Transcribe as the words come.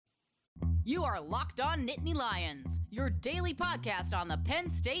You are Locked On Nittany Lions, your daily podcast on the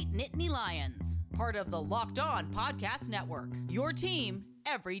Penn State Nittany Lions. Part of the Locked On Podcast Network, your team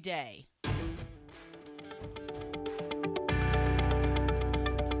every day.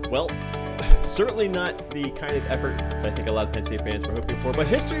 Well, certainly not the kind of effort I think a lot of Penn State fans were hoping for, but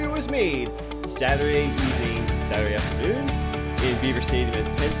history was made Saturday afternoon in Beaver Stadium as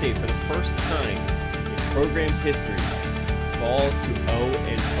Penn State, for the first time in program history, falls to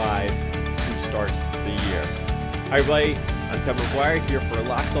 0-5 to start the year. Hi, everybody. I'm Kevin McGuire here for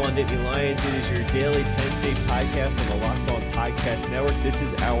Locked On Nittany Lions. It is your daily Penn State podcast on the Locked On Podcast Network. This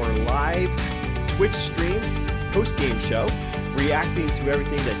is our live Twitch stream post-game show, reacting to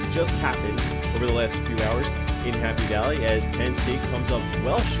everything that just happened over the last few hours in Happy Valley as Penn State comes up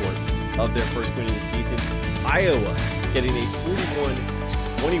well short of their first win of the season. Iowa getting a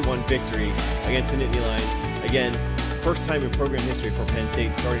 41-21 victory against the Nittany Lions. Again, first time in program history for Penn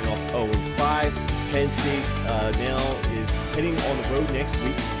State, starting off 0-5. Penn State now is heading on the road next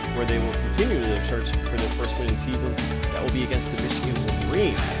week, where they will continue their search for their first win of the season. That will be against the Michigan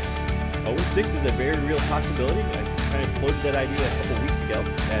Wolverines. 0-6 is a very real possibility. I kind of floated that idea a couple weeks ago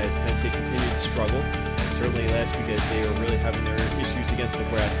as Penn State continued to struggle. And certainly last week as they were really having their issues against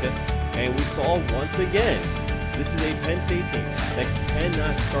Nebraska. And we saw once again, this is a Penn State team that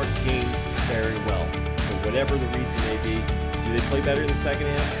cannot start games very well. For whatever the reason may be. Do they play better in the second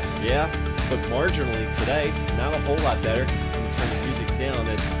half? Yeah, but marginally today, not a whole lot better. I'm going to turn the music down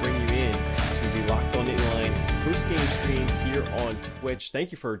as we bring you in to the Locked On Nittany Lions post-game stream here on Twitch.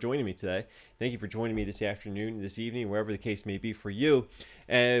 Thank you for joining me today. Thank you for joining me this afternoon, this evening, wherever the case may be for you.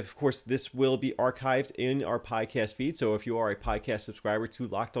 And of course, this will be archived in our podcast feed. So if you are a podcast subscriber to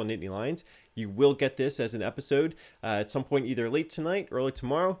Locked On Nittany Lions, you will get this as an episode at some point, either late tonight, early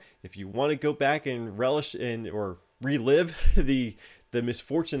tomorrow. If you want to go back and relish in or relive the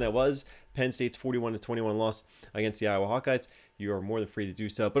misfortune that was Penn State's 41-21 loss against the Iowa Hawkeyes, you are more than free to do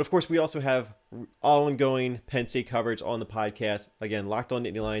so. But of course, we also have ongoing Penn State coverage on the podcast. Again, Locked On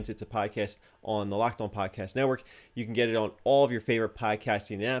Nittany Lions, it's a podcast on the Locked On Podcast Network. You can get it on all of your favorite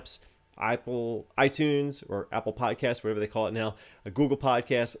podcasting apps, Apple, iTunes, or Apple Podcasts, whatever they call it now, a Google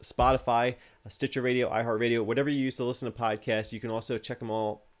Podcasts, Spotify, a Stitcher Radio, iHeartRadio, whatever you use to listen to podcasts. You can also check them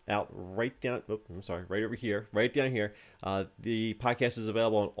all out right over here, right down here. The podcast is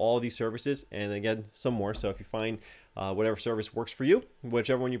available on all these services, and again, some more. So if you find whatever service works for you,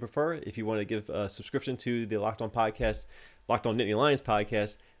 whichever one you prefer, if you want to give a subscription to the Locked On Podcast, Locked On Nittany Lions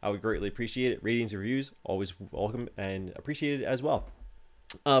podcast, I would greatly appreciate it. Ratings and reviews, always welcome and appreciated as well.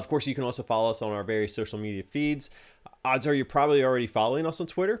 Of course, you can also follow us on our various social media feeds. Odds are you're probably already following us on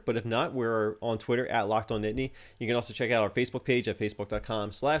Twitter, but if not, we're on Twitter at Locked On Nittany. You can also check out our Facebook page at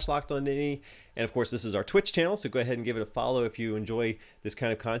facebook.com/LockedOnNittany. And of course, this is our Twitch channel, so go ahead and give it a follow if you enjoy this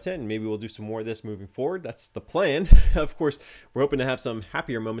kind of content, and maybe we'll do some more of this moving forward. That's the plan. Of course, we're hoping to have some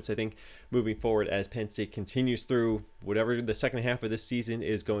happier moments, I think, moving forward as Penn State continues through whatever the second half of this season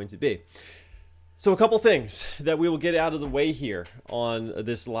is going to be. So a couple things that we will get out of the way here on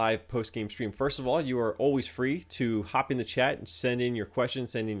this live post-game stream. First of all, you are always free to hop in the chat and send in your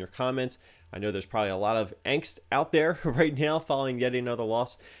questions, send in your comments. I know there's probably a lot of angst out there right now following yet another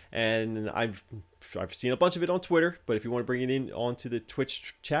loss, and I've seen a bunch of it on Twitter, but if you want to bring it in onto the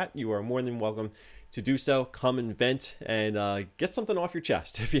Twitch chat, you are more than welcome to do so. Come and vent and get something off your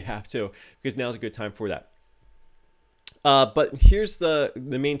chest if you have to, because now's a good time for that. But here's the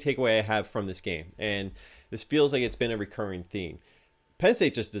main takeaway I have from this game, and this feels like it's been a recurring theme. Penn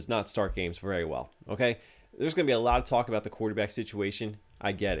State just does not start games very well, okay? There's going to be a lot of talk about the quarterback situation.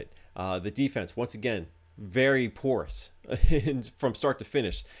 I get it. The defense, once again, very porous from start to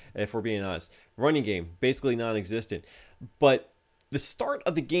finish, if we're being honest. Running game, basically non-existent. But the start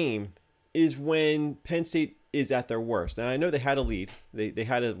of the game is when Penn State is at their worst. And I know they had a lead. They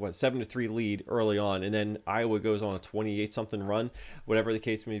had a 7-3 lead early on, and then Iowa goes on a 28-something run, whatever the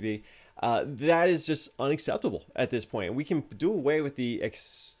case may be. That is just unacceptable at this point. And we can do away with the,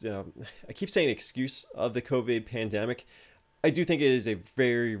 I keep saying excuse of the COVID pandemic. I do think it is a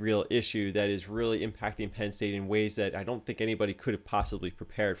very real issue that is really impacting Penn State in ways that I don't think anybody could have possibly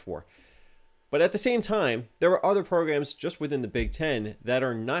prepared for. But at the same time, there are other programs just within the Big Ten that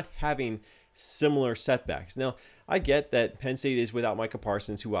are not having similar setbacks. Now, I get that Penn State is without Micah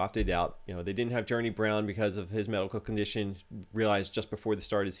Parsons, who opted out. They didn't have Journey Brown because of his medical condition, realized just before the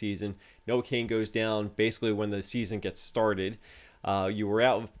start of the season. Noah Cain goes down basically when the season gets started. You were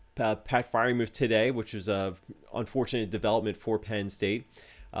out with Pat Freiermuth today, which was a unfortunate development for Penn State.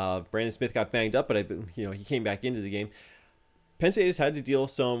 Brandon Smith got banged up, but he came back into the game. Penn State has had to deal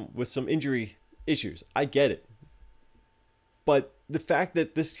with some injury issues. I get it. But the fact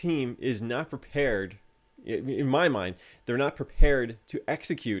that this team is not prepared, in my mind, they're not prepared to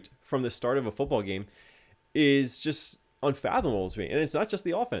execute from the start of a football game is just unfathomable to me. And it's not just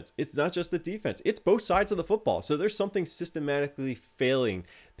the offense. It's not just the defense. It's both sides of the football. So there's something systematically failing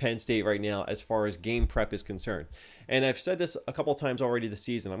Penn State right now as far as game prep is concerned. And I've said this a couple times already this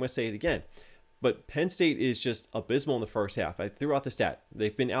season. I'm going to say it again. But Penn State is just abysmal in the first half. I threw out the stat.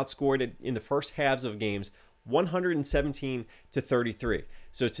 They've been outscored in the first halves of games 117-33.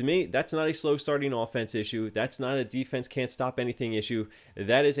 So to me, that's not a slow starting offense issue. That's not a defense can't stop anything issue.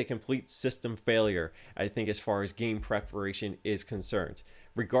 That is a complete system failure, I think, as far as game preparation is concerned.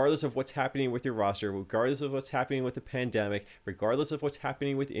 Regardless of what's happening with your roster, regardless of what's happening with the pandemic, regardless of what's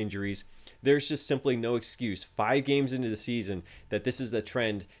happening with injuries, there's just simply no excuse 5 games into the season that this is a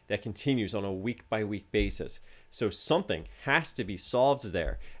trend that continues on a week-by-week basis. So something has to be solved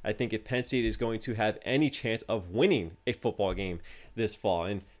there. I think if Penn State is going to have any chance of winning a football game this fall,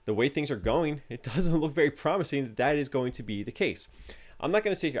 and the way things are going, it doesn't look very promising that that is going to be the case. I'm not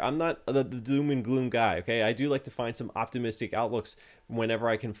going to sit here. I'm not the doom and gloom guy, okay? I do like to find some optimistic outlooks whenever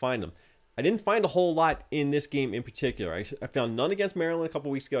I can find them. I didn't find a whole lot in this game in particular. I found none against Maryland a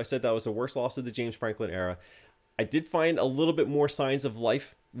couple weeks ago. I said that was the worst loss of the James Franklin era. I did find a little bit more signs of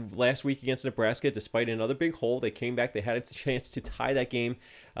life last week against Nebraska, despite another big hole. They came back. They had a chance to tie that game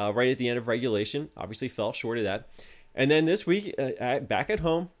right at the end of regulation. Obviously fell short of that. And then this week, back at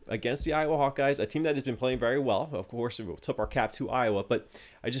home against the Iowa Hawkeyes, a team that has been playing very well. Of course, we'll tip our cap to Iowa, but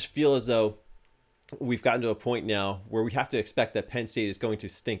I just feel as though we've gotten to a point now where we have to expect that Penn State is going to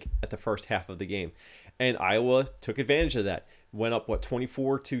stink at the first half of the game. And Iowa took advantage of that. Went up,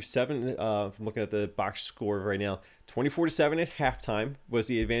 24-7? I'm looking at the box score right now. 24-7 at halftime was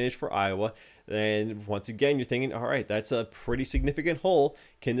the advantage for Iowa. And once again, you're thinking, all right, that's a pretty significant hole.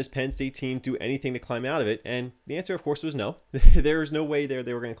 Can this Penn State team do anything to climb out of it? And the answer, of course, was no. There was no way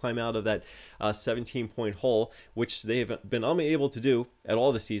they were going to climb out of that 17-point hole, which they have been unable to do at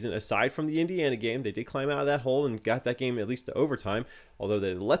all this season. Aside from the Indiana game, they did climb out of that hole and got that game at least to overtime, although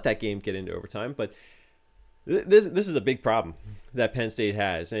they let that game get into overtime. But this is a big problem that Penn State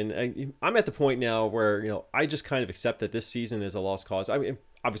has. And I'm at the point now where, I just kind of accept that this season is a lost cause. I mean,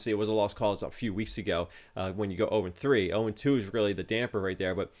 obviously, it was a lost cause a few weeks ago when you go 0-3. 0-2 is really the damper right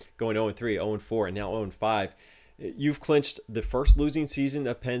there, but going 0-3, 0-4, and now 0-5, you've clinched the first losing season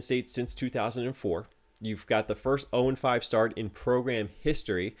of Penn State since 2004. You've got the first 0-5 start in program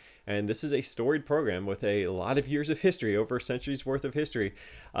history, and this is a storied program with a lot of years of history, over a century's worth of history.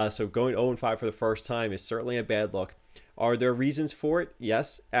 So going 0-5 for the first time is certainly a bad look. Are there reasons for it?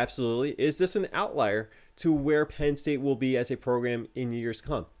 Yes, absolutely. Is this an outlier to where Penn State will be as a program in years to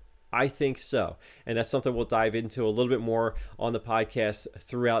come? I think so. And that's something we'll dive into a little bit more on the podcast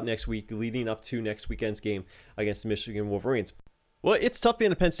throughout next week, leading up to next weekend's game against the Michigan Wolverines. Well, it's tough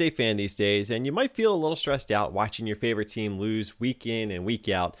being a Penn State fan these days, and you might feel a little stressed out watching your favorite team lose week in and week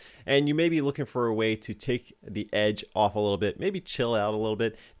out, and you may be looking for a way to take the edge off a little bit, maybe chill out a little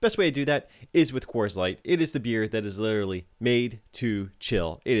bit. The best way to do that is with Coors Light. It is the beer that is literally made to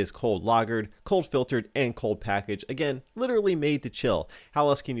chill. It is cold lagered, cold filtered, and cold packaged. Again, literally made to chill. How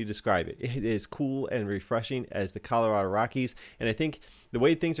else can you describe it? It is cool and refreshing as the Colorado Rockies, and I think the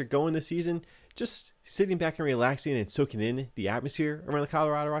way things are going this season, just sitting back and relaxing and soaking in the atmosphere around the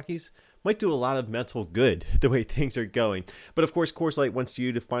Colorado Rockies might do a lot of mental good the way things are going. But of course, Coors Light wants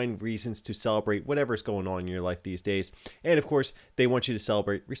you to find reasons to celebrate whatever's going on in your life these days. And of course, they want you to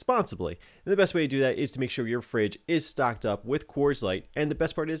celebrate responsibly. And the best way to do that is to make sure your fridge is stocked up with Coors Light. And the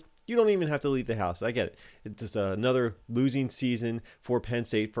best part is, you don't even have to leave the house. I get it. It's just another losing season for Penn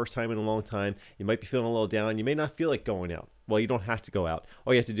State. First time in a long time. You might be feeling a little down. You may not feel like going out. Well, you don't have to go out.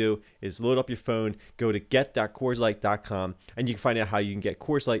 All you have to do is load up your phone, go to get.CoorsLight.com, and you can find out how you can get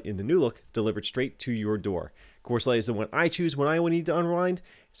Coors Light in the new look delivered straight to your door. Coors Light is the one I choose when I need to unwind.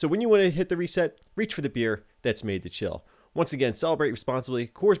 So when you want to hit the reset, reach for the beer that's made to chill. Once again, celebrate responsibly.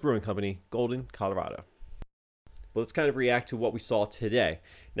 Coors Brewing Company, Golden, Colorado. But let's kind of react to what we saw today.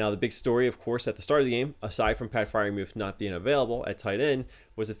 Now, the big story, of course, at the start of the game, aside from Pat Freiermuth not being available at tight end,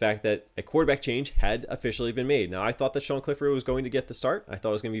 was the fact that a quarterback change had officially been made. Now, I thought that Sean Clifford was going to get the start. I thought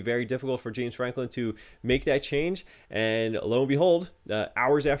it was going to be very difficult for James Franklin to make that change. And lo and behold,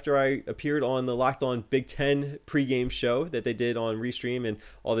 hours after I appeared on the Locked On Big Ten pregame show that they did on Restream and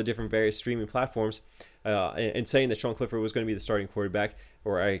all the different various streaming platforms, and saying that Sean Clifford was going to be the starting quarterback,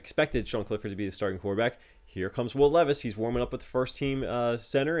 or I expected Sean Clifford to be the starting quarterback, here comes Will Levis. He's warming up with the first team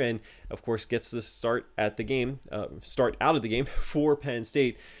center, and of course gets the start out of the game for Penn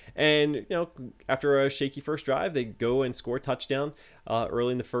State. And after a shaky first drive, they go and score a touchdown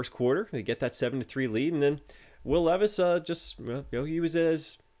early in the first quarter. They get that 7-3 lead, and then Will Levis he was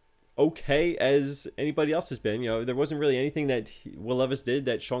as okay as anybody else has been. There wasn't really anything that Will Levis did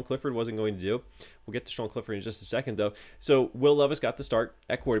that Sean Clifford wasn't going to do. We'll get to Sean Clifford in just a second, though. So Will Levis got the start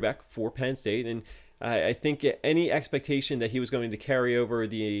at quarterback for Penn State, and I think any expectation that he was going to carry over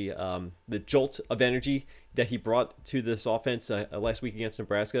the jolt of energy that he brought to this offense last week against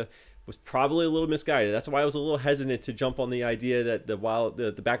Nebraska was probably a little misguided. That's why I was a little hesitant to jump on the idea that while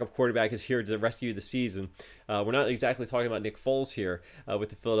the backup quarterback is here to rescue the season, we're not exactly talking about Nick Foles here with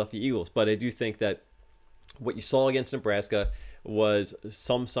the Philadelphia Eagles. But I do think that what you saw against Nebraska was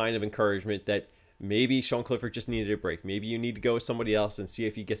some sign of encouragement that maybe Sean Clifford just needed a break. Maybe you need to go with somebody else and see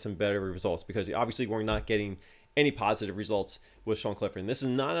if you get some better results, because obviously we're not getting any positive results with Sean Clifford. And this is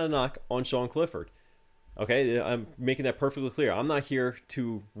not a knock on Sean Clifford. Okay, I'm making that perfectly clear. I'm not here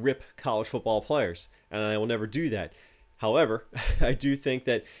to rip college football players, and I will never do that. However, I do think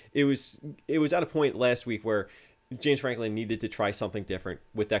that it was at a point last week where James Franklin needed to try something different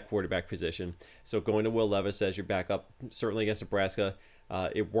with that quarterback position. So going to Will Levis as your backup, certainly against Nebraska,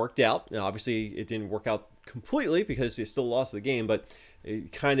 it worked out. Now, obviously, it didn't work out completely because they still lost the game, but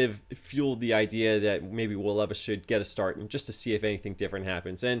it kind of fueled the idea that maybe Will Levis should get a start and just to see if anything different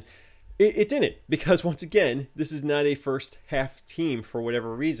happens. And it didn't, because once again, this is not a first half team for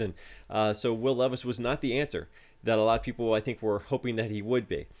whatever reason. So Will Levis was not the answer that a lot of people, I think, were hoping that he would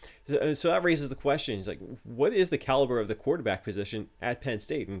be. So that raises the question, like, what is the caliber of the quarterback position at Penn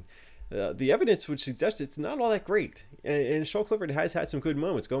State? And the evidence would suggest it's not all that great. And Sean Clifford has had some good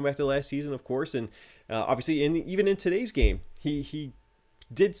moments, going back to last season, of course. And obviously, even in today's game, he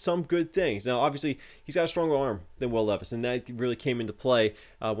did some good things. Now, obviously, he's got a stronger arm than Will Levis, and that really came into play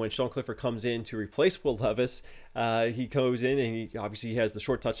when Sean Clifford comes in to replace Will Levis. He goes in, and he has the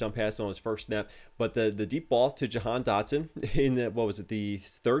short touchdown pass on his first snap, but the deep ball to Jahan Dotson in the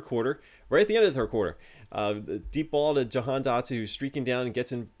third quarter, right at the end of the third quarter. The deep ball to Jahan Dotson, who's streaking down and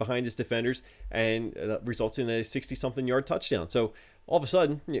gets in behind his defenders, and results in a 60-something yard touchdown. So all of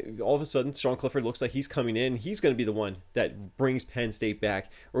a sudden, Sean Clifford looks like he's coming in. He's going to be the one that brings Penn State back,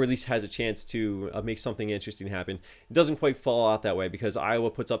 or at least has a chance to make something interesting happen. It doesn't quite fall out that way, because Iowa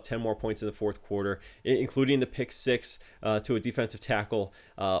puts up 10 more points in the fourth quarter, including the pick six to a defensive tackle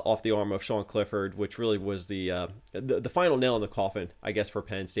off the arm of Sean Clifford, which really was the final nail in the coffin, I guess, for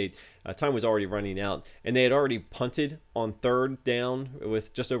Penn State. Time was already running out, and they had already punted on third down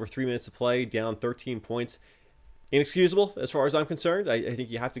with just over 3 minutes to play, down 13 points. Inexcusable as far as I'm concerned. I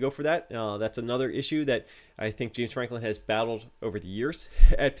think you have to go for that. That's another issue that I think James Franklin has battled over the years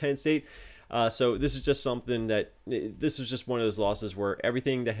at Penn State. So this is just this was just one of those losses where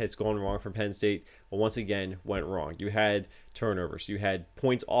everything that has gone wrong for Penn State once again went wrong. You had turnovers. You had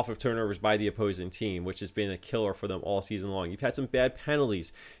points off of turnovers by the opposing team, which has been a killer for them all season long. You've had some bad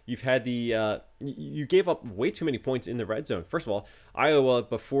penalties. You've had you gave up way too many points in the red zone. First of all, Iowa,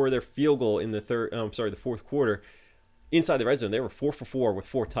 before their field goal in the fourth quarter, inside the red zone, they were 4 for 4 with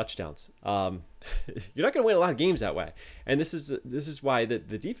 4 touchdowns. You're not going to win a lot of games that way. And this is why the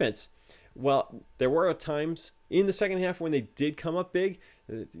defense, well, there were times in the second half when they did come up big.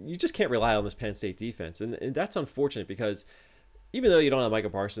 You just can't rely on this Penn State defense. And that's unfortunate, because even though you don't have Micah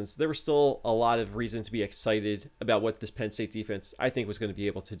Parsons, there was still a lot of reason to be excited about what this Penn State defense, I think, was going to be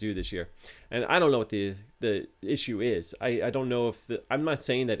able to do this year. And I don't know what the issue is. I don't know if I'm not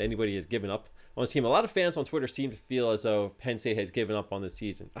saying that anybody has given up on this team. A lot of fans on Twitter seem to feel as though Penn State has given up on the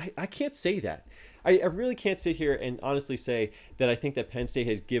season. I can't say that. I really can't sit here and honestly say that I think that Penn State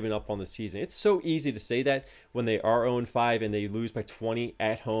has given up on the season. It's so easy to say that when they are 0-5 and they lose by 20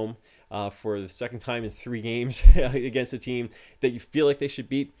 at home for the second time in 3 games against a team that you feel like they should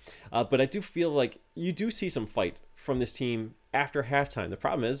beat. But I do feel like you do see some fight from this team after halftime. The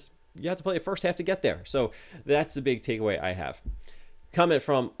problem is you have to play the first half to get there. So that's the big takeaway I have. Comment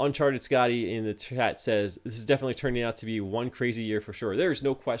from Uncharted Scotty in the chat says, this is definitely turning out to be one crazy year for sure. There's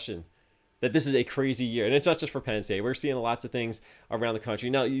no question that this is a crazy year. And it's not just for Penn State. We're seeing lots of things around the country.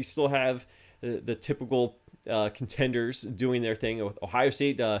 Now, you still have the typical contenders doing their thing. Ohio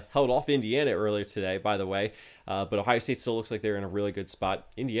State held off Indiana earlier today, by the way. But Ohio State still looks like they're in a really good spot.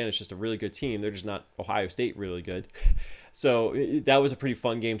 Indiana's just a really good team. They're just not Ohio State really good. So that was a pretty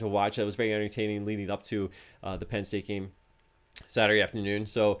fun game to watch. That was very entertaining leading up to the Penn State game Saturday afternoon.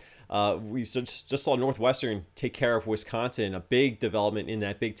 So we just saw Northwestern take care of Wisconsin, a big development in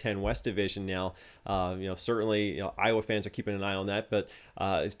that Big Ten West division now. Certainly Iowa fans are keeping an eye on that, but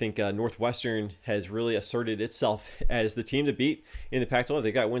I think Northwestern has really asserted itself as the team to beat in the Pac-12.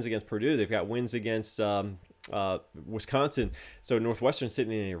 They've got wins against Purdue. They've got wins against Wisconsin. So Northwestern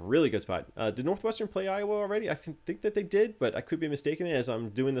sitting in a really good spot. Did Northwestern play Iowa already? I think that they did, but I could be mistaken as I'm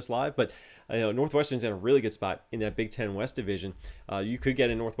doing this live. But Northwestern's in a really good spot in that Big Ten West division. You could get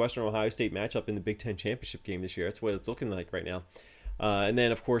a Northwestern-Ohio State matchup in the Big Ten championship game this year. That's what it's looking like right now. And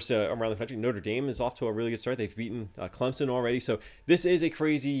then, of course, around the country, Notre Dame is off to a really good start. They've beaten Clemson already. So this is a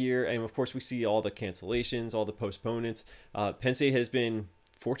crazy year. And, of course, we see all the cancellations, all the postponements. Penn State has been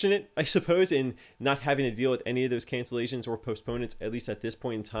fortunate, I suppose, in not having to deal with any of those cancellations or postponements, at least at this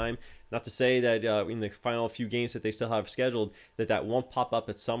point in time. Not to say that in the final few games that they still have scheduled, that won't pop up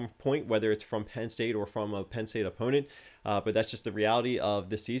at some point, whether it's from Penn State or from a Penn State opponent. But that's just the reality of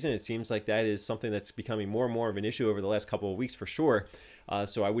this season. It seems like that is something that's becoming more and more of an issue over the last couple of weeks for sure.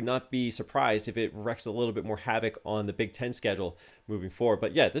 So I would not be surprised if it wreaks a little bit more havoc on the Big Ten schedule moving forward.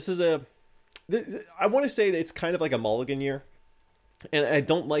 But yeah, this is I want to say that it's kind of like a mulligan year. And I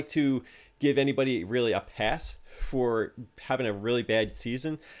don't like to give anybody really a pass for having a really bad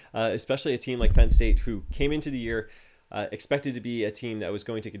season, especially a team like Penn State, who came into the year expected to be a team that was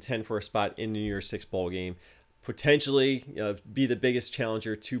going to contend for a spot in the New Year's Six bowl game, potentially be the biggest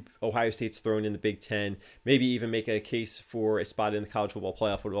challenger to Ohio State's throne in the Big Ten, maybe even make a case for a spot in the college football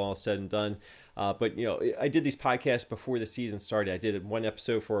playoff when all is said and done. But I did these podcasts before the season started. I did one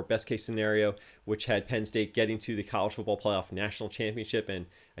episode for best case scenario, which had Penn State getting to the college football playoff national championship and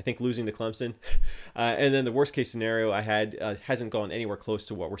I think losing to Clemson. And then the worst case scenario I had hasn't gone anywhere close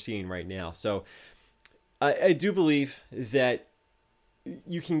to what we're seeing right now. So I do believe that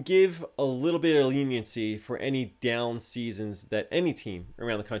you can give a little bit of leniency for any down seasons that any team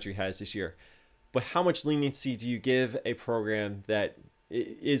around the country has this year. But how much leniency do you give a program that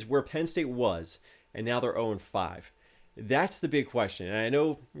is where Penn State was and now they're 0-5? That's the big question. And I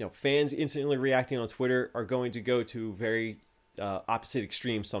know, fans instantly reacting on Twitter are going to go to very opposite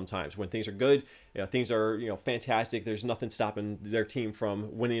extremes sometimes. When things are good, things are fantastic. There's nothing stopping their team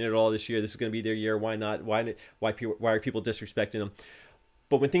from winning it all this year. This is going to be their year. Why not? Why are people disrespecting them?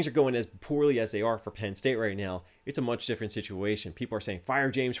 But when things are going as poorly as they are for Penn State right now, it's a much different situation. People are saying, fire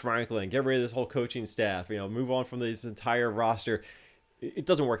James Franklin, get rid of this whole coaching staff, move on from this entire roster. It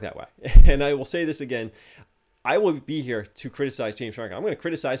doesn't work that way. And I will say this again. I will be here to criticize James Franklin. I'm going to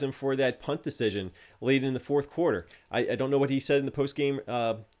criticize him for that punt decision late in the fourth quarter. I don't know what he said in the post-game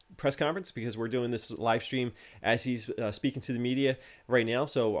press conference because we're doing this live stream as he's speaking to the media right now.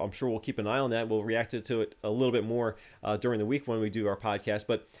 So I'm sure we'll keep an eye on that. We'll react to it a little bit more during the week when we do our podcast.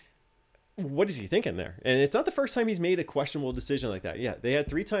 But what is he thinking there? And it's not the first time he's made a questionable decision like that. Yeah, they had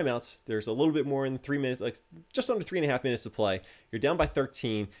 3 timeouts. There's a little bit more in 3 minutes, like just under 3.5 minutes to play. You're down by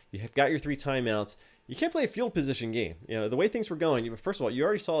 13. You have got your 3 timeouts. You can't play a field position game. The way things were going, first of all, you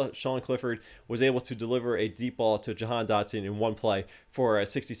already saw Sean Clifford was able to deliver a deep ball to Jahan Dotson in one play for a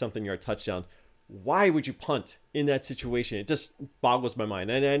 60-something yard touchdown. Why would you punt in that situation? It just boggles my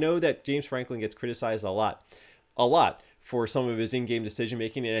mind. And I know that James Franklin gets criticized a lot for some of his in-game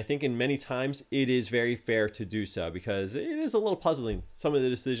decision-making. And I think in many times it is very fair to do so because it is a little puzzling, some of the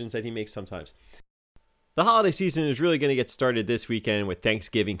decisions that he makes sometimes. The holiday season is really going to get started this weekend with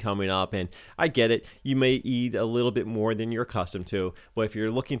Thanksgiving coming up, and I get it. You may eat a little bit more than you're accustomed to, but if you're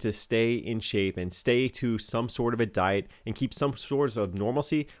looking to stay in shape and stay to some sort of a diet and keep some sort of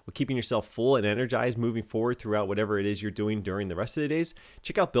normalcy with keeping yourself full and energized moving forward throughout whatever it is you're doing during the rest of the days,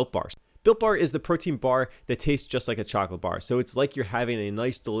 check out Built Bars. Built Bar is the protein bar that tastes just like a chocolate bar. So it's like you're having a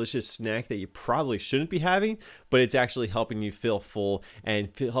nice, delicious snack that you probably shouldn't be having, but it's actually helping you feel full and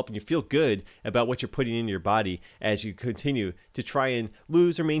helping you feel good about what you're putting in your body as you continue to try and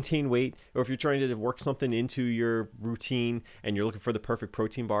lose or maintain weight, or if you're trying to work something into your routine and you're looking for the perfect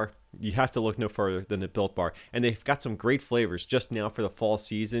protein bar, you have to look no further than the Built Bar. And they've got some great flavors just now for the fall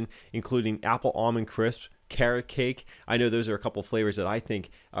season, including apple almond crisp, carrot cake. I know those are a couple flavors that I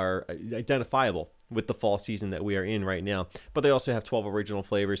think are identifiable with the fall season that we are in right now. But they also have 12 original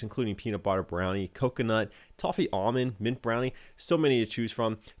flavors, including peanut butter brownie, coconut, toffee almond, mint brownie. So many to choose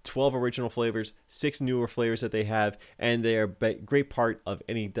from. 12 original flavors, 6 newer flavors that they have, and they are a great part of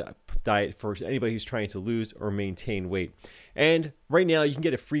any diet for anybody who's trying to lose or maintain weight. And right now, you can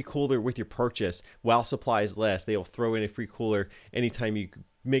get a free cooler with your purchase while supplies last. They will throw in a free cooler anytime you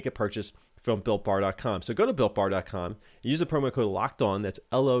make a purchase from BuiltBar.com. So go to BuiltBar.com, use the promo code LOCKEDON, that's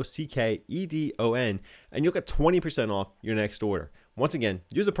LOCKEDON, and you'll get 20% off your next order. Once again,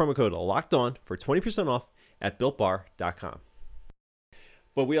 use the promo code LOCKEDON for 20% off at BuiltBar.com.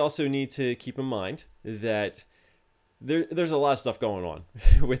 But we also need to keep in mind that there's a lot of stuff going on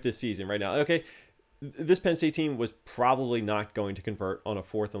with this season right now. Okay, this Penn State team was probably not going to convert on a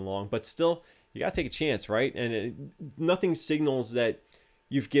 4th and long, but still, you got to take a chance, right? And nothing signals that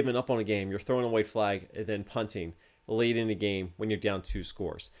you've given up on a game, you're throwing a white flag, and then punting late in the game when you're down 2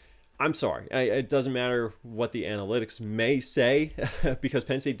 scores. I'm sorry. It doesn't matter what the analytics may say because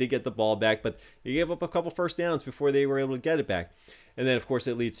Penn State did get the ball back, but they gave up a couple first downs before they were able to get it back. And then, of course,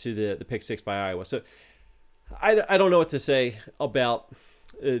 it leads to the pick 6 by Iowa. So I don't know what to say about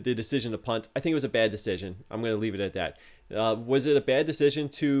the decision to punt. I think it was a bad decision. I'm going to leave it at that. Was it a bad decision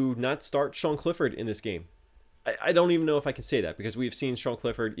to not start Sean Clifford in this game? I don't even know if I can say that because we've seen Sean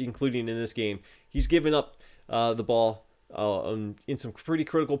Clifford, including in this game, he's given up the ball in some pretty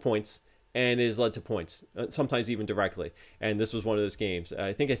critical points, and it has led to points, sometimes even directly. And this was one of those games.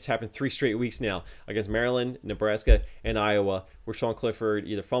 I think it's happened 3 straight weeks now against Maryland, Nebraska, and Iowa, where Sean Clifford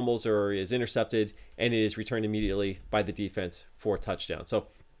either fumbles or is intercepted, and it is returned immediately by the defense for a touchdown. So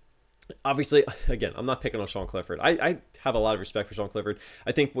obviously, again, I'm not picking on Sean Clifford. I have a lot of respect for Sean Clifford.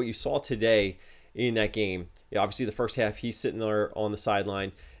 I think what you saw today in that game, obviously the first half, he's sitting there on the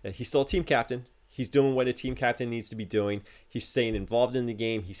sideline. He's still a team captain. He's doing what a team captain needs to be doing. He's staying involved in the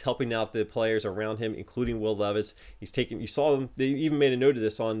game. He's helping out the players around him, including Will Levis. You saw them, they even made a note of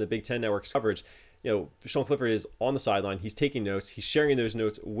this on the Big Ten Network's coverage. Sean Clifford is on the sideline. He's taking notes. He's sharing those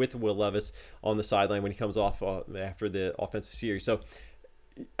notes with Will Levis on the sideline when he comes off after the offensive series. So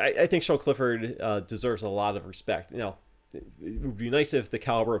I think Sean Clifford deserves a lot of respect. It would be nice if the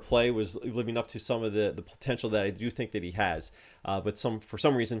caliber of play was living up to some of the potential that I do think that he has. But for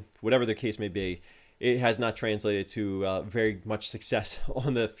some reason, whatever the case may be, it has not translated to very much success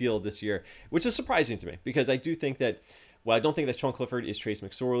on the field this year, which is surprising to me because I do think that, I don't think that Sean Clifford is Trace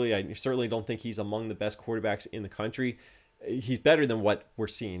McSorley. I certainly don't think he's among the best quarterbacks in the country. He's better than what we're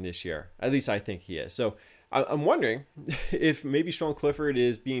seeing this year. At least I think he is. So I'm wondering if maybe Sean Clifford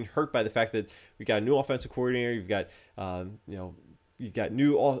is being hurt by the fact that we got a new offensive coordinator. You've got, you've got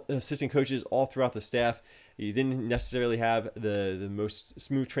new assistant coaches all throughout the staff. You didn't necessarily have the most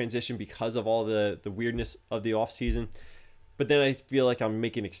smooth transition because of all the weirdness of the offseason. But then I feel like I'm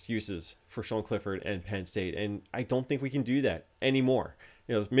making excuses for Sean Clifford and Penn State, and I don't think we can do that anymore.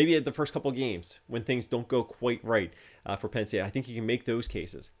 Maybe at the first couple games when things don't go quite right for Penn State, I think you can make those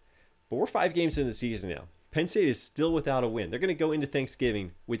cases. But we're 5 games into the season now. Penn State is still without a win. They're going to go into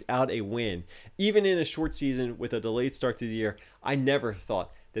Thanksgiving without a win. Even in a short season with a delayed start to the year, I never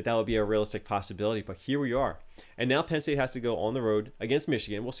thought that would be a realistic possibility, but here we are. And now Penn State has to go on the road against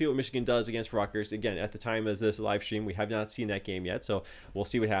Michigan. We'll see what Michigan does against Rutgers. Again, at the time of this live stream, we have not seen that game yet, so we'll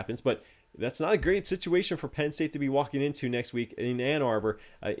see what happens. But that's not a great situation for Penn State to be walking into next week in Ann Arbor,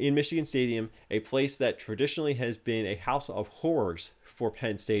 in Michigan Stadium, a place that traditionally has been a house of horrors for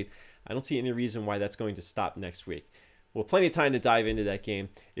Penn State. I don't see any reason why that's going to stop next week. Well, plenty of time to dive into that game.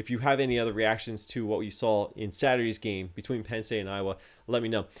 If you have any other reactions to what you saw in Saturday's game between Penn State and Iowa, let me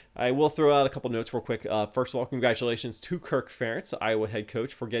know. I will throw out a couple notes real quick. First of all, congratulations to Kirk Ferentz, Iowa head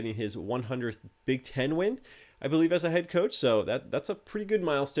coach, for getting his 100th Big Ten win, I believe, as a head coach. So that's a pretty good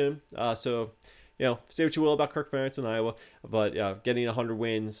milestone. Say what you will about Kirk Ferentz in Iowa, but getting 100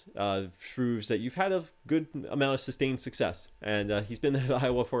 wins proves that you've had a good amount of sustained success. And he's been at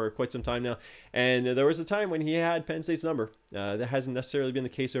Iowa for quite some time now. And there was a time when he had Penn State's number. That hasn't necessarily been the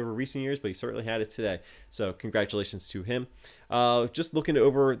case over recent years, but he certainly had it today. So congratulations to him. Just looking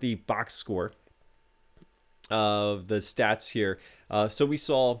over the box score of the stats here. So we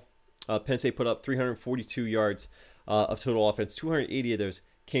saw Penn State put up 342 yards of total offense. 280 of those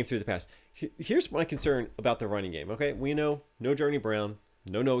came through the pass. Here's my concern about the running game. Okay, we know no Journey Brown,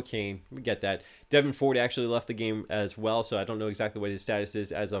 no Noah Cain. We get that. Devin Ford actually left the game as well, so I don't know exactly what his status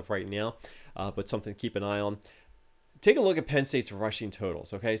is as of right now, but something to keep an eye on. Take a look at Penn State's rushing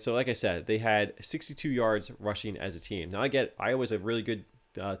totals. Okay, so like I said, they had 62 yards rushing as a team. Now I get Iowa's a really good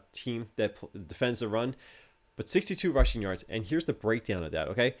team that defends the run, but 62 rushing yards, and here's the breakdown of that.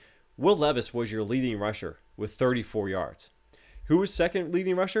 Okay, Will Levis was your leading rusher with 34 yards. Who was second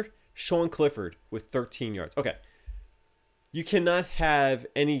leading rusher? Sean Clifford with 13 yards. Okay. You cannot have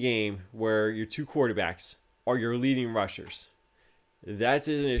any game where your 2 quarterbacks are your leading rushers. That's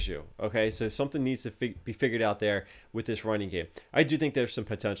an issue. Okay, so something needs to be figured out there with this running game. I do think there's some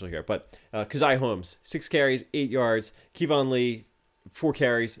potential here, but Keziah Holmes, 6 carries, 8 yards. Kevon Lee, 4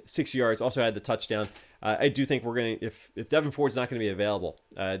 carries, 6 yards, also had the touchdown. I do think we're going to, if Devin Ford's not going to be available,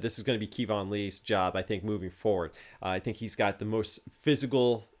 this is going to be Kevon Lee's job, I think, moving forward. I think he's got the most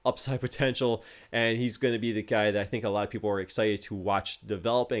physical upside potential, and he's going to be the guy that I think a lot of people are excited to watch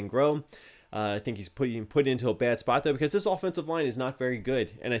develop and grow. I think he's being put into a bad spot, though, because this offensive line is not very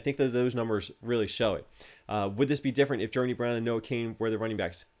good, and I think that those numbers really show it. Would this be different if Journey Brown and Noah Cain were the running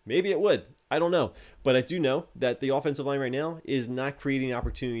backs? Maybe it would. I don't know. But I do know that the offensive line right now is not creating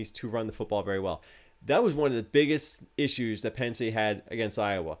opportunities to run the football very well. That was one of the biggest issues that Penn State had against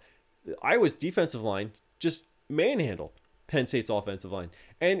Iowa. Iowa's defensive line just manhandled Penn State's offensive line.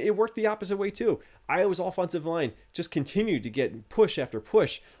 And it worked the opposite way too. Iowa's offensive line just continued to get push after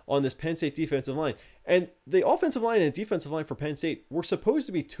push on this Penn State defensive line. And the offensive line and defensive line for Penn State were supposed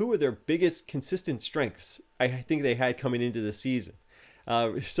to be two of their biggest consistent strengths I think they had coming into the season.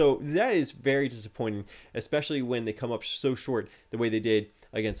 So that is very disappointing, especially when they come up so short the way they did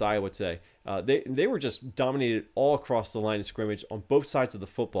against Iowa today. They were just dominated all across the line of scrimmage on both sides of the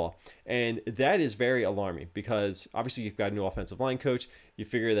football. And that is very alarming because obviously you've got a new offensive line coach. You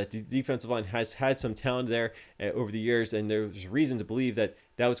figure that the defensive line has had some talent there over the years, and there's reason to believe that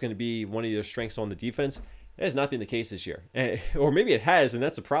that was going to be one of their strengths on the defense. It has not been the case this year. Or maybe it has, and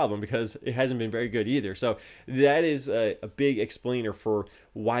that's a problem because it hasn't been very good either. So that is a big explainer for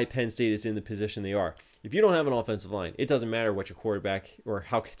why Penn State is in the position they are. If you don't have an offensive line, it doesn't matter what your quarterback or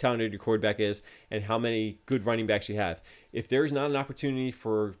how talented your quarterback is and how many good running backs you have. If there's not an opportunity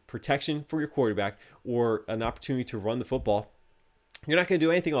for protection for your quarterback or an opportunity to run the football, you're not going to do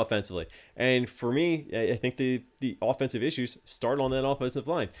anything offensively. And for me, I think the offensive issues start on that offensive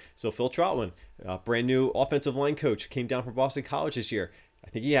line. So Phil Trotman, brand new offensive line coach, came down from Boston College this year. I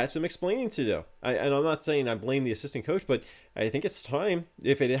think he has some explaining to do. And I'm not saying I blame the assistant coach, but I think it's time,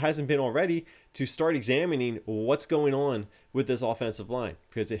 if it hasn't been already, to start examining what's going on with this offensive line.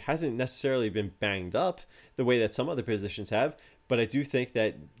 Because it hasn't necessarily been banged up the way that some other positions have. But I do think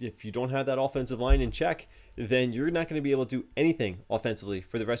that if you don't have that offensive line in check, then you're not going to be able to do anything offensively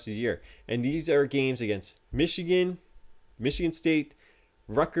for the rest of the year. And these are games against Michigan, Michigan State,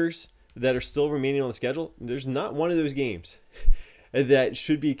 Rutgers that are still remaining on the schedule. There's not one of those games that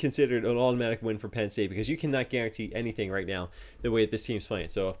should be considered an automatic win for Penn State because you cannot guarantee anything right now the way that this team's playing.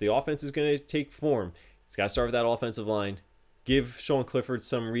 So if the offense is going to take form, it's got to start with that offensive line. Give Sean Clifford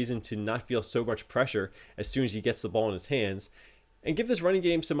some reason to not feel so much pressure as soon as he gets the ball in his hands, and give this running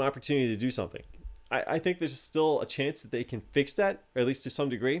game some opportunity to do something. I think there's still a chance that they can fix that, or at least to some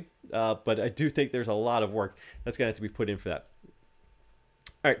degree, but I do think there's a lot of work that's going to have to be put in for that.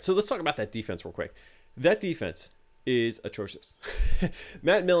 All right, so let's talk about that defense real quick. That defense is atrocious.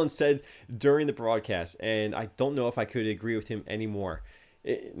 Matt Millen said during the broadcast, and I don't know if I could agree with him anymore.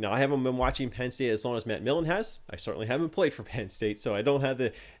 Now, I haven't been watching Penn State as long as Matt Millen has. I certainly haven't played for Penn State, so I don't have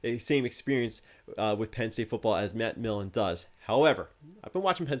the same experience with Penn State football as Matt Millen does. However, I've been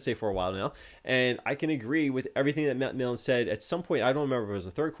watching Penn State for a while now, and I can agree with everything that Matt Millen said at some point. I don't remember if it was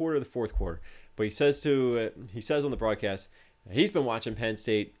the third quarter or the fourth quarter, but he says on the broadcast he's been watching Penn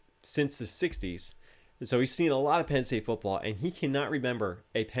State since the 60s. So he's seen a lot of Penn State football, and he cannot remember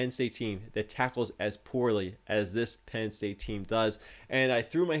a Penn State team that tackles as poorly as this Penn State team does. And I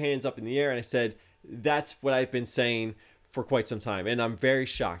threw my hands up in the air and I said, that's what I've been saying for quite some time. And I'm very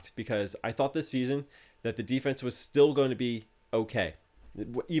shocked because I thought this season that the defense was still going to be okay.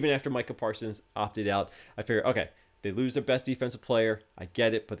 Even after Micah Parsons opted out, I figured, okay, they lose their best defensive player. I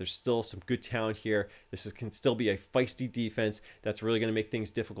get it, but there's still some good talent here. Can still be a feisty defense that's really going to make things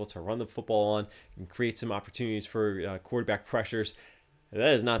difficult to run the football on and create some opportunities for quarterback pressures. And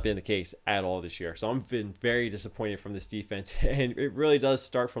that has not been the case at all this year. So I've been very disappointed from this defense, and it really does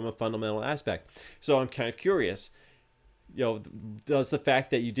start from a fundamental aspect. So I'm kind of curious, does the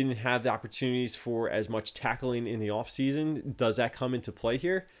fact that you didn't have the opportunities for as much tackling in the offseason, does that come into play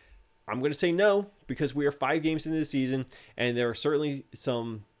here? I'm going to say no, because we are 5 games into the season, and there are certainly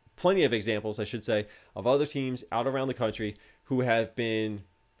plenty of examples, I should say, of other teams out around the country who have been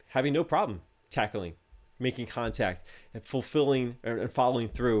having no problem tackling, making contact, and fulfilling and following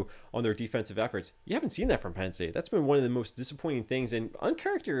through on their defensive efforts. You haven't seen that from Penn State. That's been one of the most disappointing things and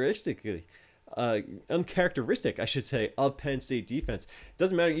uncharacteristic, I should say, of Penn State defense. It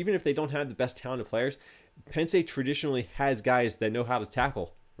doesn't matter, even if they don't have the best talented players, Penn State traditionally has guys that know how to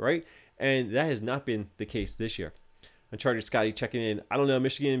tackle, right? And that has not been the case this year. Uncharted Scotty checking in. I don't know,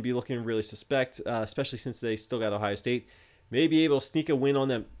 Michigan be looking really suspect, especially since they still got Ohio State. Maybe able to sneak a win on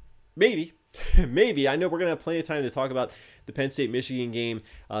them. Maybe. Maybe. I know we're going to have plenty of time to talk about the Penn State-Michigan game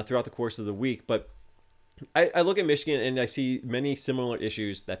throughout the course of the week, but I look at Michigan and I see many similar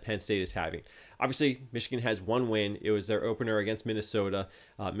issues that Penn State is having. Obviously, Michigan has one win. It was their opener against Minnesota.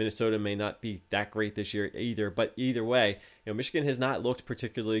 Minnesota may not be that great this year either, but either way, Michigan has not looked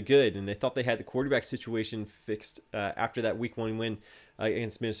particularly good, and they thought they had the quarterback situation fixed after that Week 1 win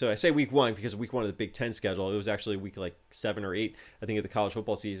against Minnesota. I say Week 1 because Week 1 of the Big Ten schedule. It was actually week 7 or 8, I think, of the college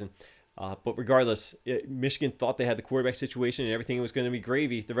football season. But regardless, Michigan thought they had the quarterback situation and everything was going to be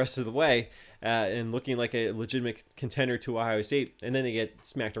gravy the rest of the way, and looking like a legitimate contender to Ohio State. And then they get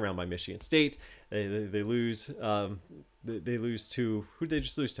smacked around by Michigan State. They lose. They lose to, who did they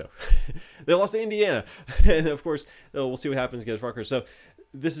just lose to? They lost to Indiana. And of course, we'll see what happens against Rutgers. So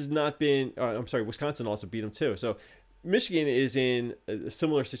this has not been, Wisconsin also beat them too. So Michigan is in a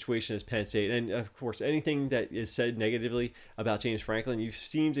similar situation as Penn State. And of course, anything that is said negatively about James Franklin, you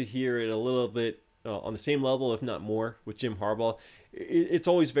seem to hear it a little bit on the same level, if not more, with Jim Harbaugh. It's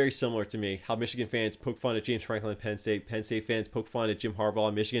always very similar to me how Michigan fans poke fun at James Franklin and Penn State. Penn State fans poke fun at Jim Harbaugh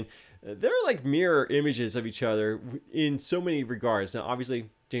and Michigan. They're like mirror images of each other in so many regards. Now, obviously,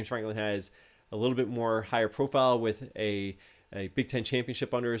 James Franklin has a little bit more higher profile with a Big Ten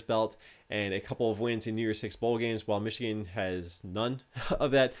championship under his belt and a couple of wins in New Year's Six bowl games, while Michigan has none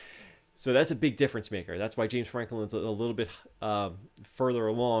of that. So that's a big difference maker. That's why James Franklin's a little bit further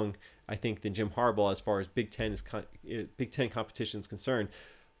along, I think, than Jim Harbaugh as far as Big Ten competition is concerned.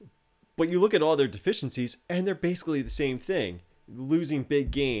 But you look at all their deficiencies, and they're basically the same thing. Losing big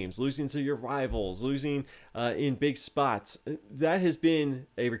games, losing to your rivals, losing in big spots. That has been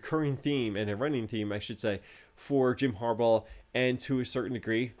a recurring theme, and a running theme, I should say, for Jim Harbaugh, and to a certain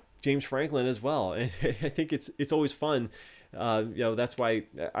degree, James Franklin as well. And I think it's always fun. That's why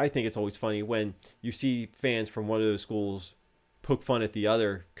I think it's always funny when you see fans from one of those schools poke fun at the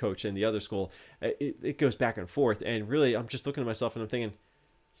other coach in the other school. It goes back and forth. And really, I'm just looking at myself and I'm thinking,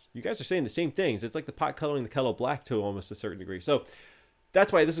 you guys are saying the same things. It's like the pot calling the kettle black to almost a certain degree. So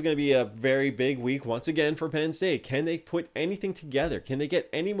that's why this is going to be a very big week once again for Penn State. Can they put anything together? Can they get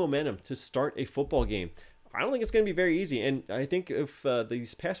any momentum to start a football game? I don't think it's going to be very easy. And I think if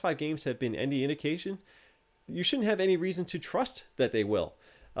these past 5 games have been any indication, you shouldn't have any reason to trust that they will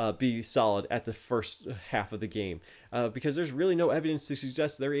be solid at the first half of the game, because there's really no evidence to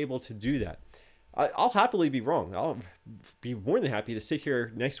suggest they're able to do that. I'll happily be wrong. I'll be more than happy to sit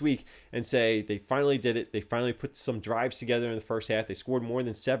here next week and say they finally did it. They finally put some drives together in the first half. They scored more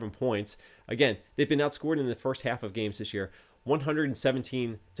than 7 points. Again, they've been outscored in the first half of games this year,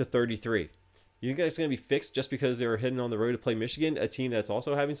 117-33. You think that's going to be fixed just because they were heading on the road to play Michigan, a team that's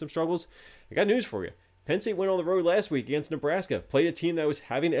also having some struggles? I got news for you. Penn State went on the road last week against Nebraska, played a team that was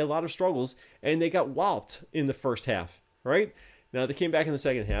having a lot of struggles, and they got walloped in the first half, right? Now, they came back in the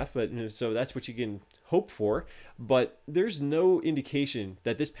second half, but so that's what you can hope for. But there's no indication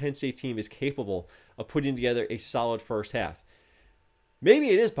that this Penn State team is capable of putting together a solid first half. Maybe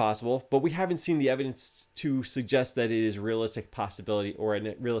it is possible, but we haven't seen the evidence to suggest that it is a realistic possibility or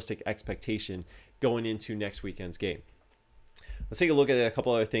a realistic expectation going into next weekend's game. Let's take a look at a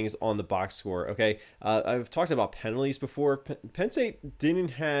couple other things on the box score, okay? I've talked about penalties before. Penn State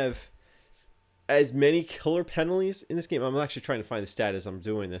didn't have as many killer penalties in this game. I'm actually trying to find the stat as I'm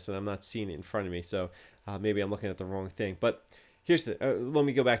doing this, and I'm not seeing it in front of me, so maybe I'm looking at the wrong thing. But here's let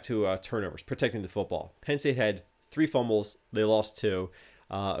me go back to turnovers, protecting the football. Penn State had 3 fumbles. They lost 2.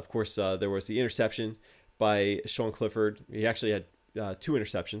 Of course, there was the interception by Sean Clifford. He actually had 2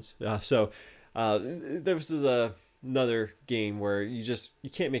 interceptions. This is another game where you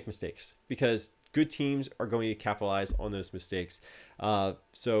can't make mistakes because good teams are going to capitalize on those mistakes.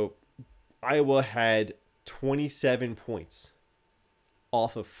 So Iowa had 27 points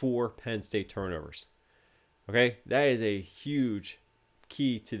off of 4 Penn State turnovers. Okay, that is a huge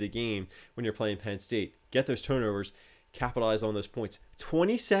key to the game when you're playing Penn State. Get those turnovers, capitalize on those points.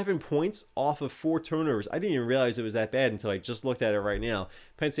 27 points off of 4 turnovers. I didn't even realize it was that bad until I just looked at it right now.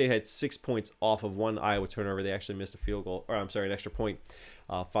 Penn State had 6 points off of 1 Iowa turnover. They actually missed an extra point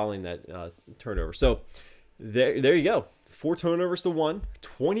following that turnover. So there you go. 4 turnovers to 1,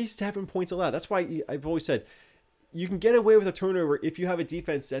 27 points allowed. That's why I've always said you can get away with a turnover if you have a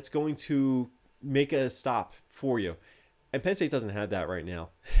defense that's going to make a stop for you. And Penn State doesn't have that right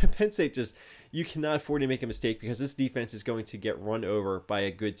now. Penn State you cannot afford to make a mistake because this defense is going to get run over by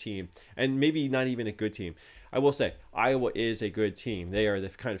a good team, and maybe not even a good team. I will say, Iowa is a good team. They are the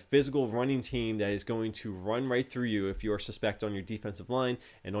kind of physical running team that is going to run right through you if you are suspect on your defensive line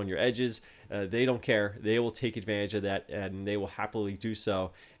and on your edges. They don't care. They will take advantage of that, and they will happily do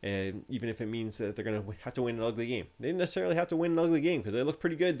so, and even if it means that they're going to have to win an ugly game. They didn't necessarily have to win an ugly game because they look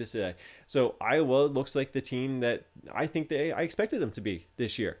pretty good this day. So Iowa looks like the team that I expected them to be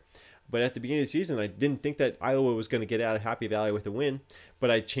this year. But at the beginning of the season, I didn't think that Iowa was going to get out of Happy Valley with a win. But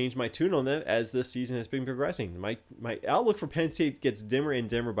I changed my tune on that as this season has been progressing. My outlook for Penn State gets dimmer and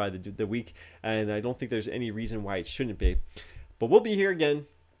dimmer by the week, and I don't think there's any reason why it shouldn't be. But we'll be here again.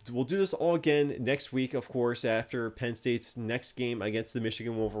 We'll do this all again next week, of course, after Penn State's next game against the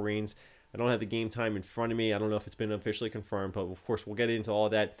Michigan Wolverines. I don't have the game time in front of me. I don't know if it's been officially confirmed, but of course we'll get into all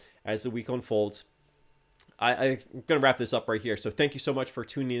of that as the week unfolds. I'm going to wrap this up right here. So thank you so much for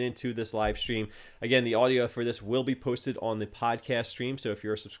tuning into this live stream. Again, the audio for this will be posted on the podcast stream. So if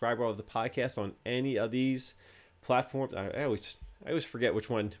you're a subscriber of the podcast on any of these platforms, I always forget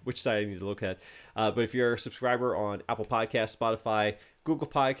which side I need to look at. But if you're a subscriber on Apple Podcasts, Spotify, Google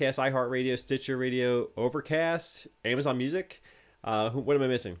Podcasts, iHeartRadio, Stitcher Radio, Overcast, Amazon Music, what am I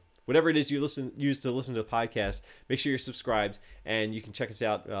missing? Whatever it is you use to listen to the podcast, make sure you're subscribed, and you can check us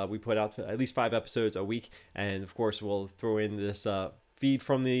out. We put out at least 5 episodes a week, and of course we'll throw in this feed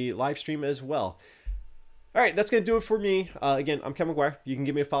from the live stream as well. All right, that's going to do it for me. Again, I'm Kevin McGuire. You can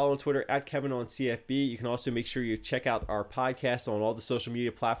give me a follow on Twitter at KevinOnCFB. You can also make sure you check out our podcast on all the social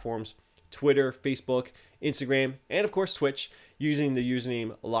media platforms, Twitter, Facebook, Instagram, and of course Twitch, using the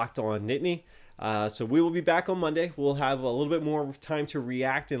username LockedOnNittany. So we will be back on Monday. We'll have a little bit more time to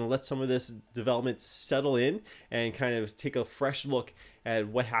react and let some of this development settle in and kind of take a fresh look at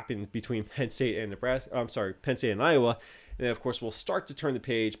what happened between Penn State and Penn State and Iowa. And then, of course, we'll start to turn the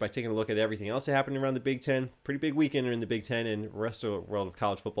page by taking a look at everything else that happened around the Big Ten. Pretty big weekend in the Big Ten and the rest of the world of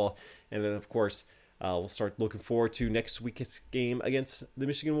college football. And then, of course, we'll start looking forward to next week's game against the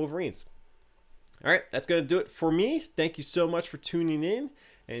Michigan Wolverines. All right, that's going to do it for me. Thank you so much for tuning in.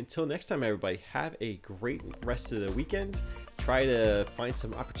 And until next time, everybody, have a great rest of the weekend. Try to find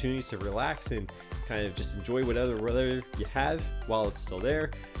some opportunities to relax and kind of just enjoy whatever weather you have while it's still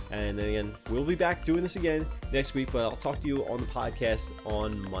there. And then again, we'll be back doing this again next week, but I'll talk to you on the podcast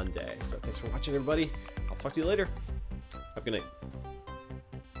on Monday. So thanks for watching, everybody. I'll talk to you later. Have a good night.